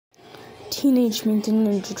Teenage Mutant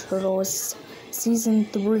Ninja Turtles Season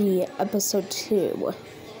 3, Episode 2.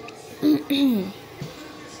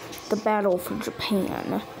 The Battle for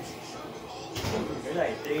Japan.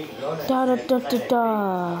 Da da da da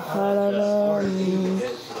da.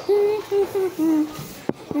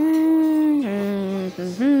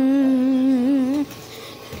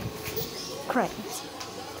 Credits.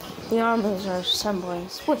 The armies are assembling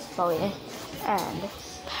swiftly and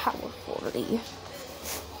powerfully.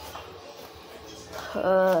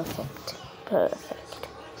 Perfect.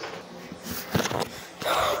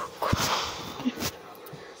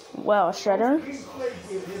 Well, Shredder.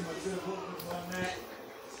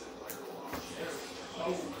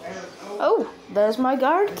 Oh, there's my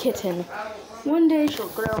guard kitten. One day she'll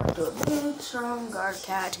grow into a big, strong guard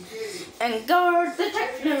cat and guard the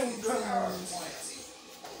Technodrome.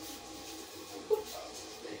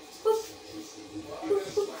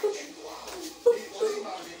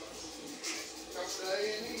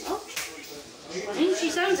 Oh, she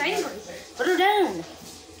sounds angry. Put her down.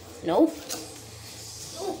 Nope.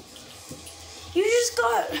 You just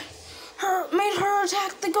made her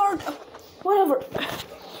attack the guard. Whatever.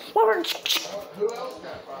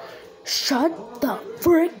 Shut the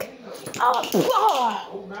frick up.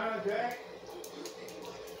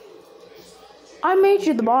 I made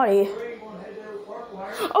you the body.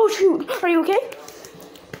 Oh shoot, are you okay?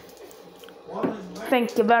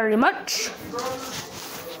 Thank you very much.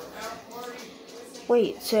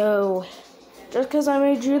 Wait, so just because I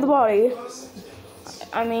made you the body,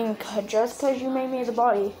 just because you made me the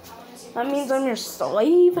body, that means I'm your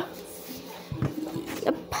slave?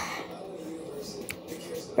 Yep.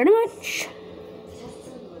 Pretty much.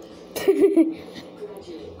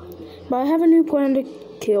 But I have a new plan to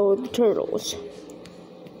kill the turtles.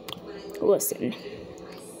 Listen.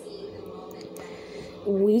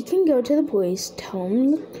 We can go to the police, tell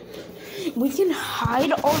them we can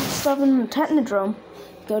hide all the stuff in the Technodrome,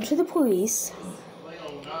 go to the police,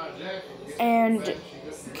 and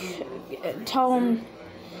tell them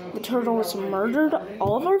the turtles murdered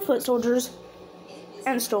all of our foot soldiers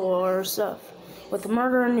and stole all our stuff. With the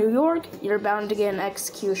murder in New York, you're bound to get an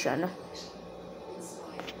execution.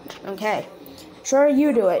 Okay. Sure,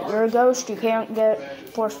 you do it. You're a ghost. You can't get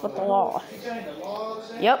forced with the law.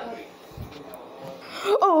 Yep.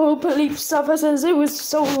 Oh, police officers, it was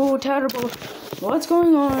so terrible. What's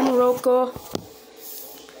going on, Rocco?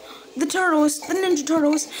 The turtles, the Ninja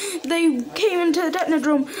Turtles, they came into the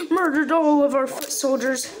Technodrome, murdered all of our foot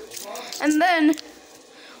soldiers. And then,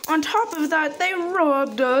 on top of that, they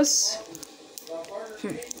robbed us.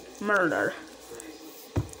 Murder.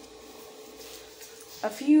 A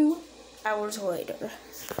few hours later.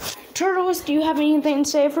 Turtles, do you have anything to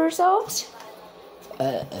say for yourselves?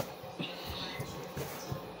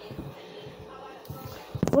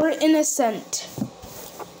 We're innocent.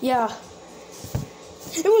 Yeah.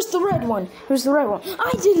 It was the red one.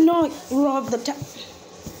 I did not rob the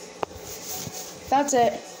That's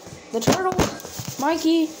it. The turtles,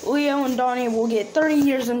 Mikey, Leo, and Donnie will get 30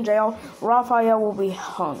 years in jail. Raphael will be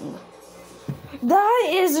hung. That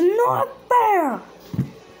is not fair.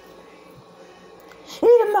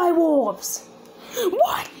 Eaten by wolves.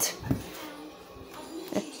 What?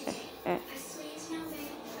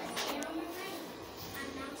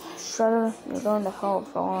 Shredder, you're going to hell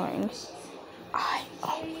for lying. I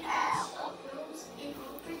own hell.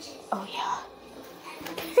 Oh, yeah.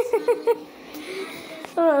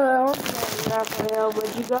 Okay, Raphael,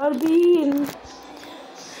 but you gotta be in.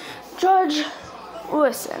 Judge,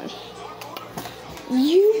 listen.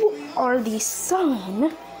 You are the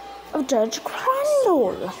son of Judge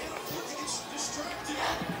Crandall.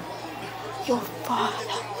 Your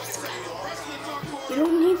father was good. You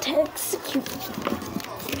don't need to execute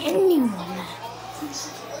anyone.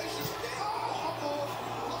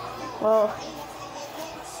 Well,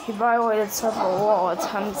 he violated several laws.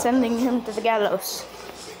 I'm sending him to the gallows.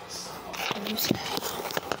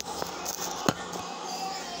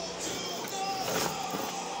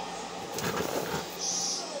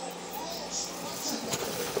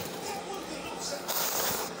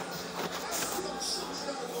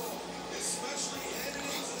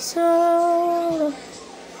 So,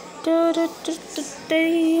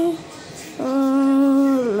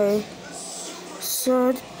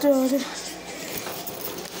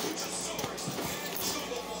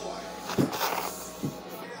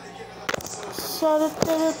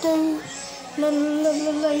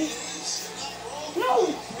 no,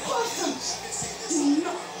 awesome.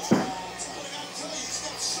 No.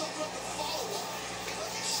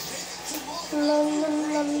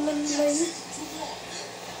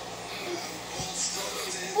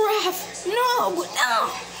 Raph, no.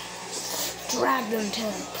 Drag them to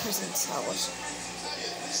prison cells.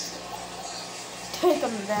 Take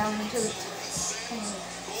them down into the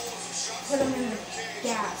put them in the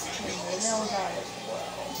gas chamber. They'll die as well.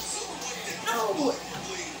 No!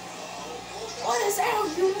 What is out?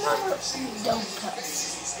 You never don't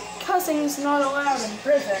cuss. Cussing's not allowed in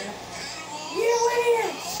prison. You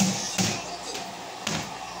idiots!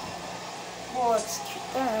 Well, let's keep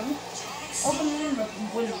them. Open the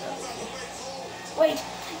window. Wait,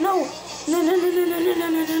 no! No, no, no, no, no, no, no,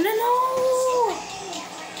 no, no, no, no!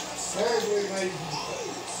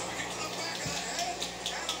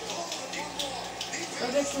 I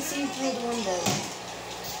get to see through the window.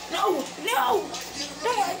 No! No!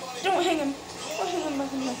 Don't hang him. Don't hang him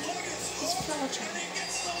back in there. He's fragile.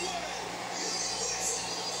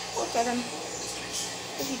 Look at him.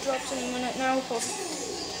 If he drops any minute now, he'll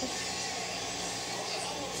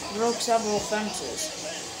broke several fences.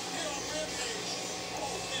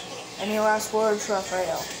 Any last words,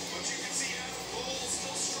 Raphael?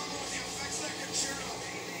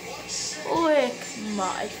 Lick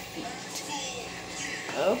my feet.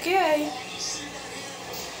 Okay.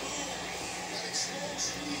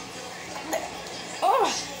 Oh!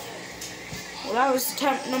 Well, that was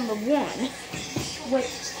attempt number 1.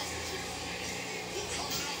 Wait.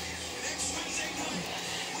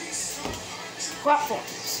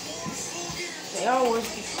 Platforms. They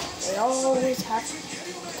always have to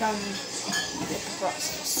come with the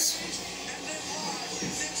process.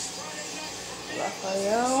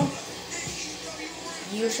 Raphael,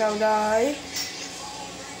 you shall die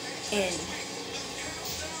in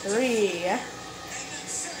 3,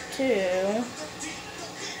 2,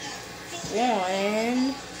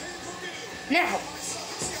 1. Now!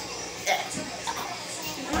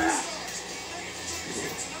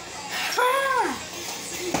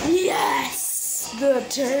 Yes! The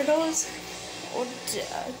turtles are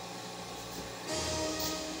dead.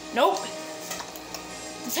 Nope!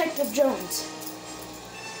 Detective Jones.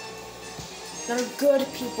 They're good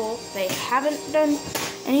people. They haven't done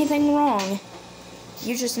anything wrong.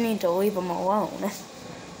 You just need to leave them alone.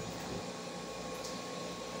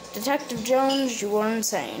 Detective Jones, you are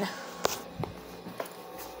insane.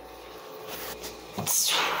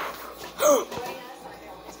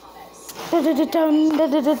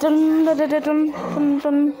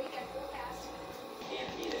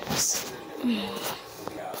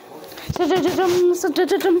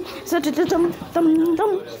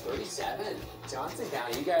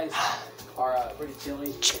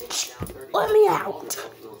 Let me out.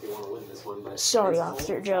 Sorry,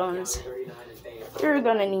 Officer Jones. You're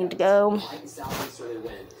gonna need to go.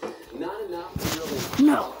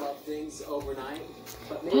 No.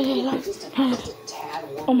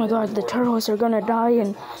 Oh my god, the turtles are gonna die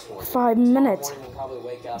in 5 minutes.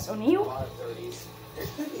 So Neil?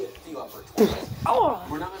 Oh!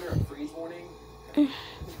 We're not under a freeze warning.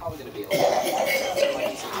 It's probably gonna be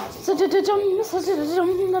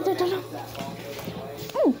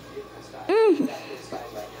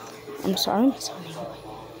I'm sorry, Sonny.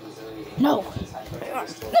 No.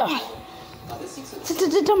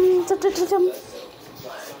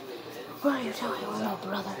 What are you doing with my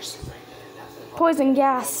brothers? Poison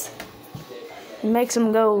gas. It makes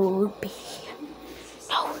them go loopy.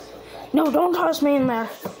 No. No, don't toss me in there.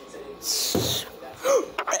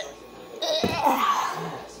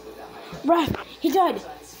 Right, he died.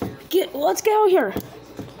 Let's get out of here.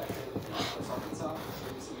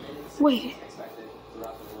 Wait.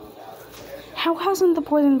 How hasn't the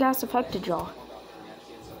poison gas affected y'all?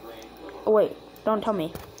 Oh, wait, don't tell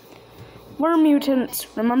me. We're mutants,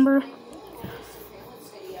 remember?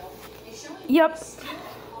 Yep.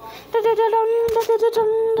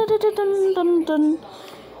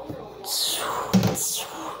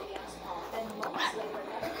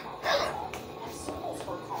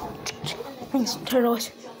 Thanks,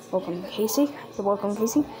 turtles. Welcome, Casey. You're welcome,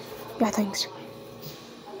 Casey. Yeah, thanks.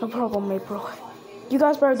 No problem, April. You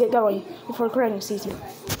guys better get going before creating season.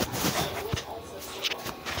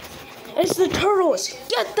 It's the turtles!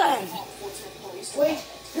 Get them! Wait,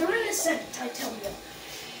 they're innocent, I tell you.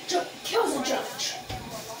 Kill the judge.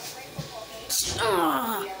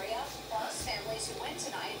 Ah. Families who went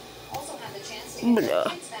tonight also had the chance to get their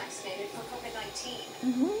kids vaccinated for COVID-19.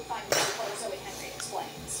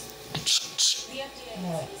 The FDA and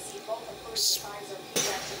CDC both approved the Pfizer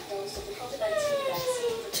pediatric dose of the COVID-19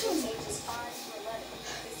 vaccine for children ages 5 to 11.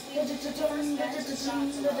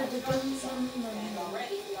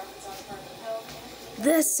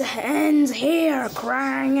 This ends here,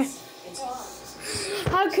 Krang.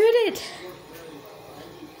 How could it?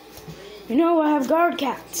 You know, I have guard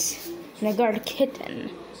cats and a guard kitten.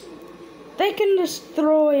 They can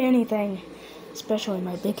destroy anything, especially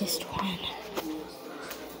my biggest one.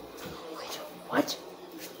 Wait, what?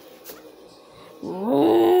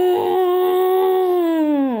 Ooh.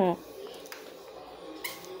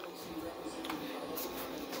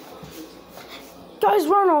 Guys,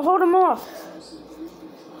 run! I'll hold him off.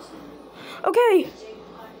 Okay.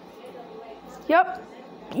 Yep.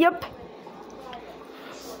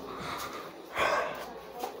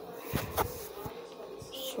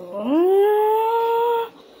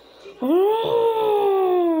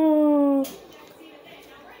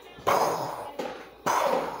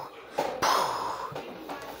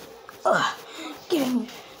 Getting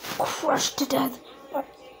crushed to death.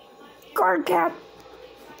 Guard cat.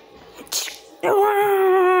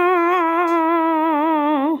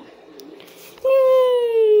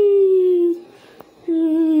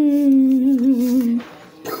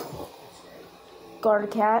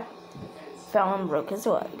 Guard cat fell and broke his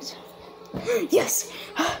legs. Yes!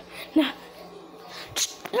 No.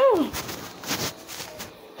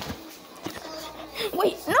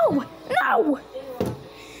 Wait, no! No!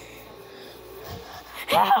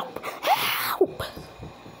 Help! Help!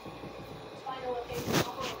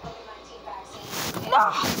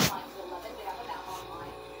 Ah.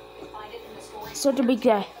 Such a big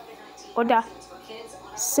guy. Oda.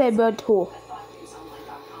 Saber-tooth.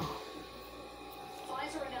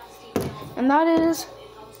 And that is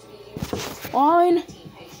on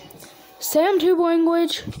SamTube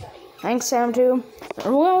language. Thanks, SamTube.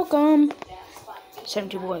 You're welcome.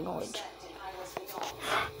 SamTube language.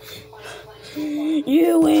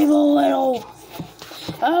 You evil little.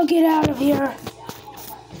 I'll get out of here.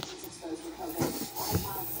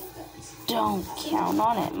 Don't count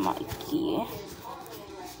on it, Mikey.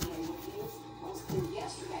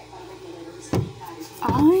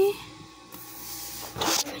 I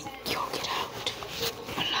don't think you'll get out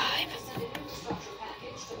alive.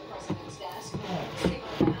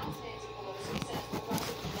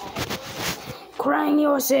 Crying,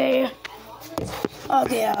 you'll see. I'll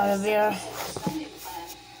get out of here.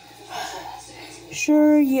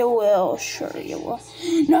 Sure you will. Sure you will.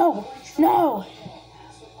 No! No!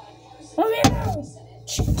 Let me out!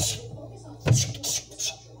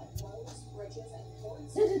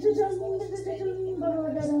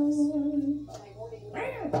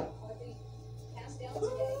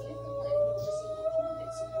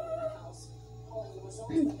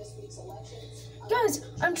 Guys,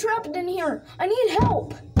 I'm trapped in here. I need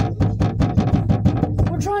help.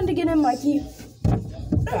 We're trying to get in, Mikey.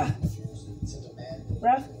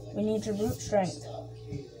 Ref, we need your brute strength.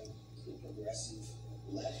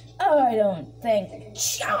 I don't think.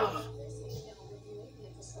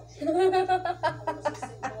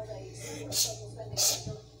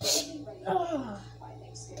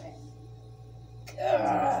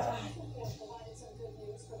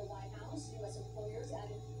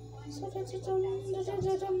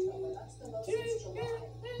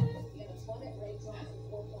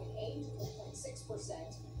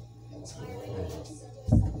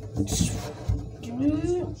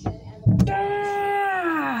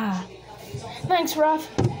 Thanks, Raf.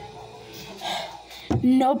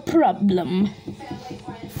 No problem.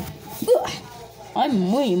 I'm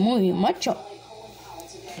muy macho.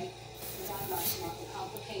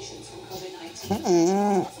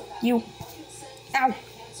 You. Ow.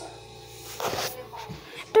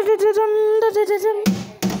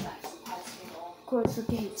 Close the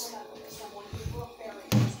gates.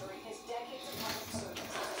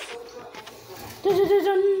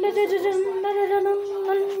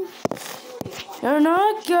 You're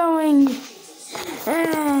not going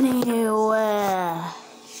anywhere.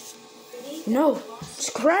 No, it's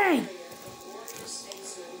crying.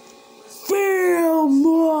 Feel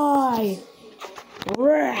my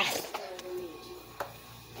wrath.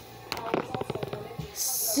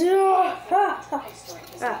 So,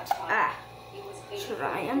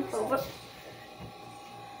 triumph over.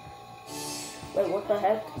 Wait, what the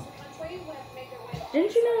heck?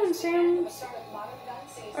 Didn't you know in Sam's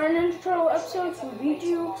our Ninja Turtle episodes we beat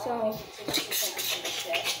you? So.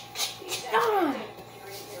 Ah!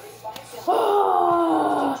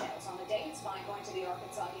 Oh!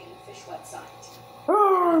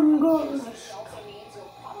 I'm going.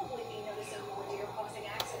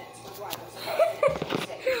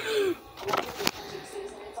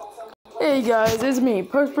 Hey guys, it's me,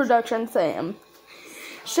 post-production Sam.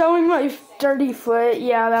 Showing my dirty foot.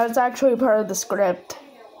 Yeah, that was actually part of the script.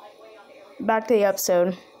 Back to the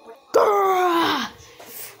episode.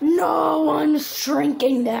 No one's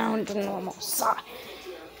shrinking down to normal size.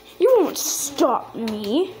 You won't stop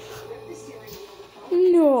me.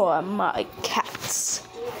 Nor my cats.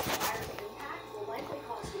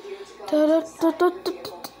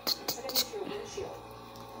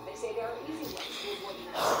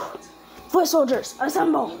 Foot soldiers,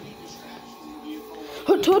 assemble!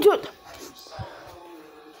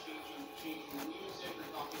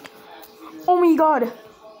 Oh my god!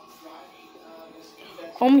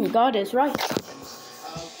 Oh my god is right.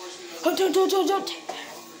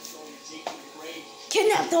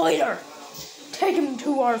 Kidnap the leader! Take him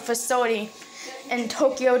to our facility in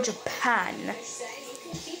Tokyo, Japan.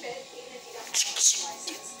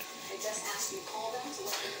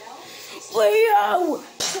 Leo!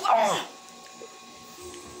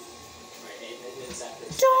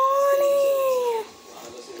 Donnie!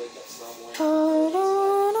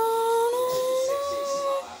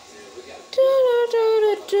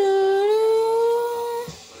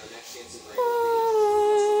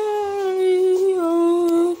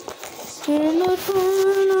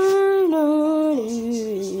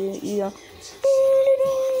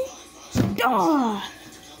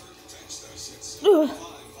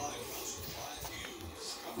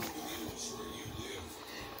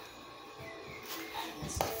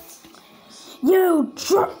 You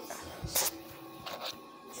jerk!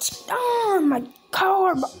 Oh, my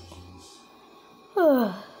car!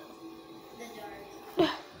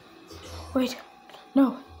 Wait,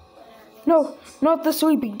 no, not the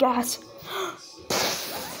sleeping gas.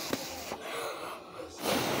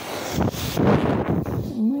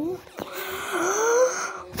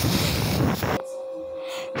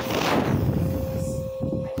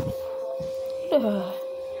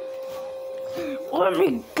 Let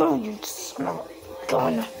me go, you small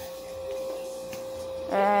gun.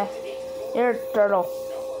 You're a turtle.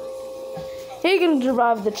 He can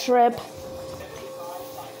survive the trip.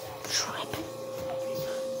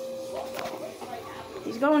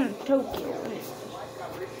 He's going to Tokyo.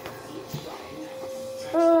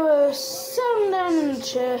 Sit him down in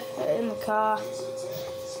the car.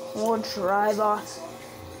 We'll drive off.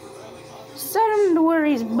 Set him to where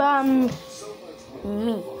he's by me.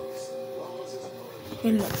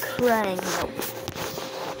 In the Krang.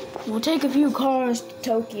 We'll take a few cars to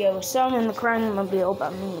Tokyo. Some in the Krang-mobile by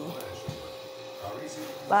me.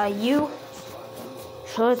 By you?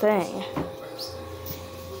 Sure thing.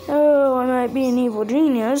 Oh, I might be an evil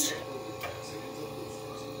genius.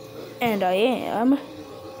 And I am.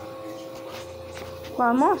 But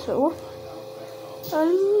I'm also a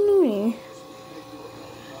loony.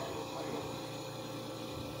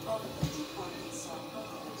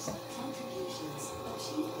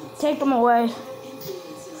 Take them away.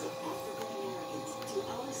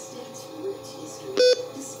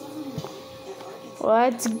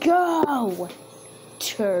 Let's go,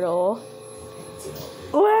 turtle.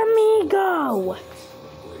 Let me go.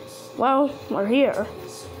 Well, we're here.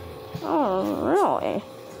 Oh, really?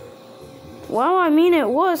 Well, I mean, it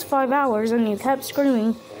was 5 hours and you kept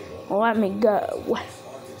screaming, let me go.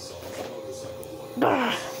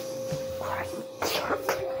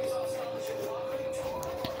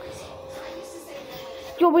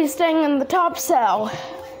 You'll be staying in the top cell.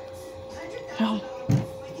 No.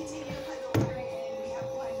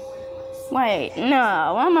 Wait,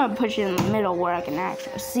 no, I'm gonna put you in the middle where I can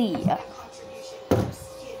actually see ya.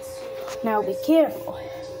 Now be careful.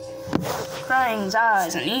 Krang's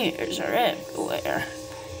eyes and ears are everywhere.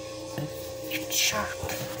 You jerk.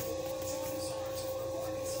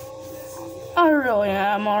 I really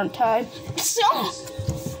am, aren't I?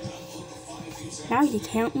 Now you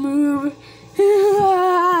can't move.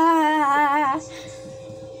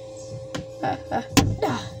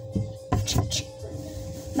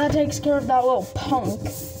 That takes care of that little punk.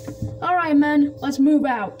 Alright, men, let's move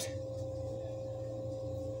out.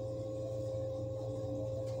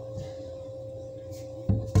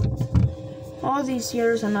 All these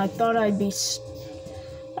years and I thought I'd be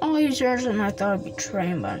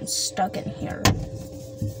trained, but I'm stuck in here.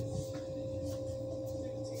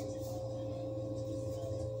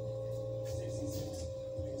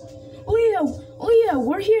 Leo,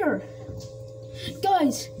 we're here.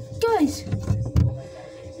 Guys,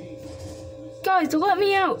 let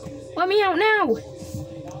me out. Let me out now.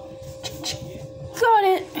 Got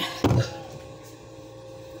it.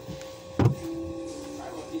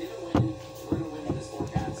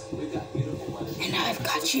 And I've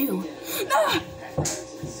got you.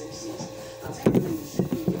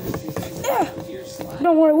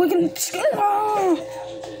 Don't worry, we can.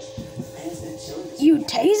 You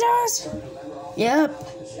tase us? Yep.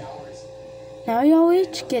 Now y'all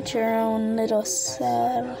each get your own little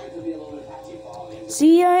cell.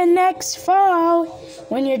 See ya next fall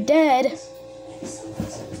when you're dead.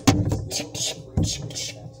 Just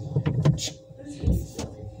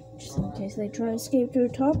in case they try to escape to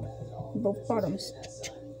the top. Both bottoms.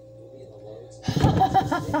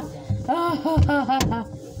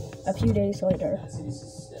 A few days later.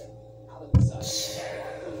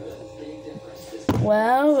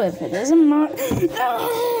 Well, if it isn't my...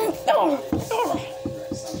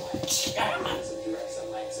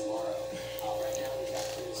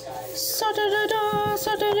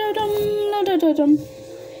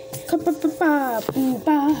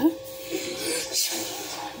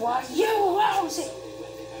 What you lousy?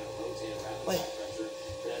 Wait.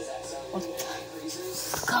 What the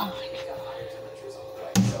fuck? Gone.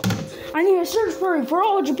 I need a search party for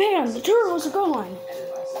all Japan. The turtles are gone.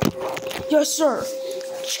 Yes, sir.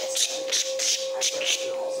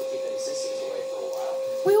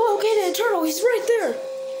 We located a turtle. He's right there.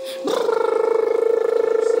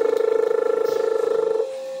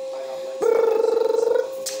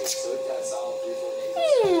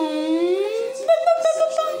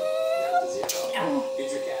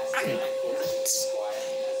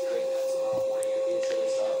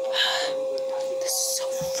 This is so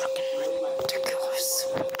fucking ridiculous.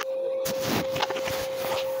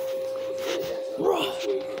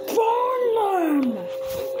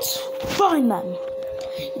 Find them!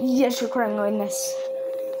 Yes, you're crying witness.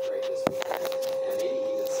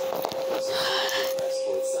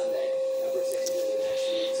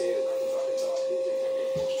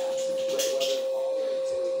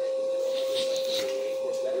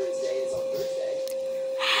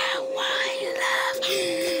 How I love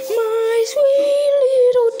my sweet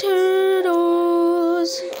little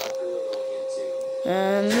turtles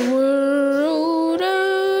and the world.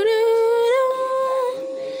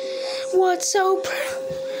 What's so pretty?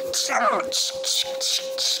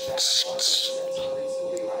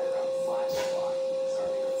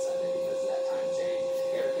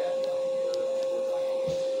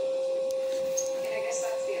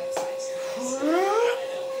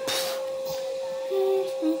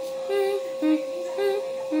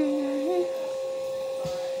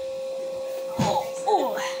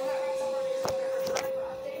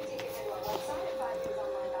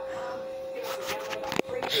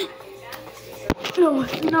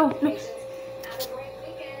 No. Wait.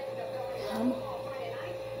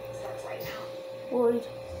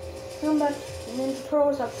 Turn back to Ninja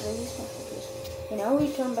Turtles after these messages. You know, we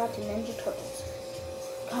turn back to Ninja Turtles.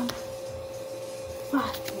 Come.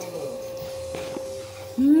 Bye.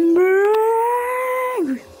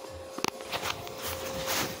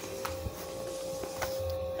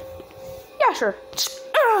 Yeah, sure.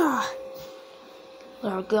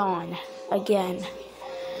 They're gone. Again.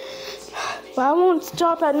 But I won't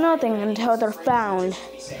stop at nothing until they're found.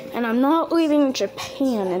 And I'm not leaving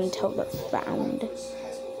Japan until they're found.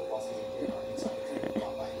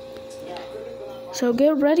 So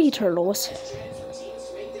get ready, turtles.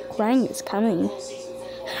 Krang is coming.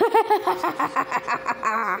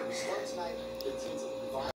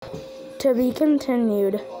 To be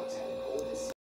continued.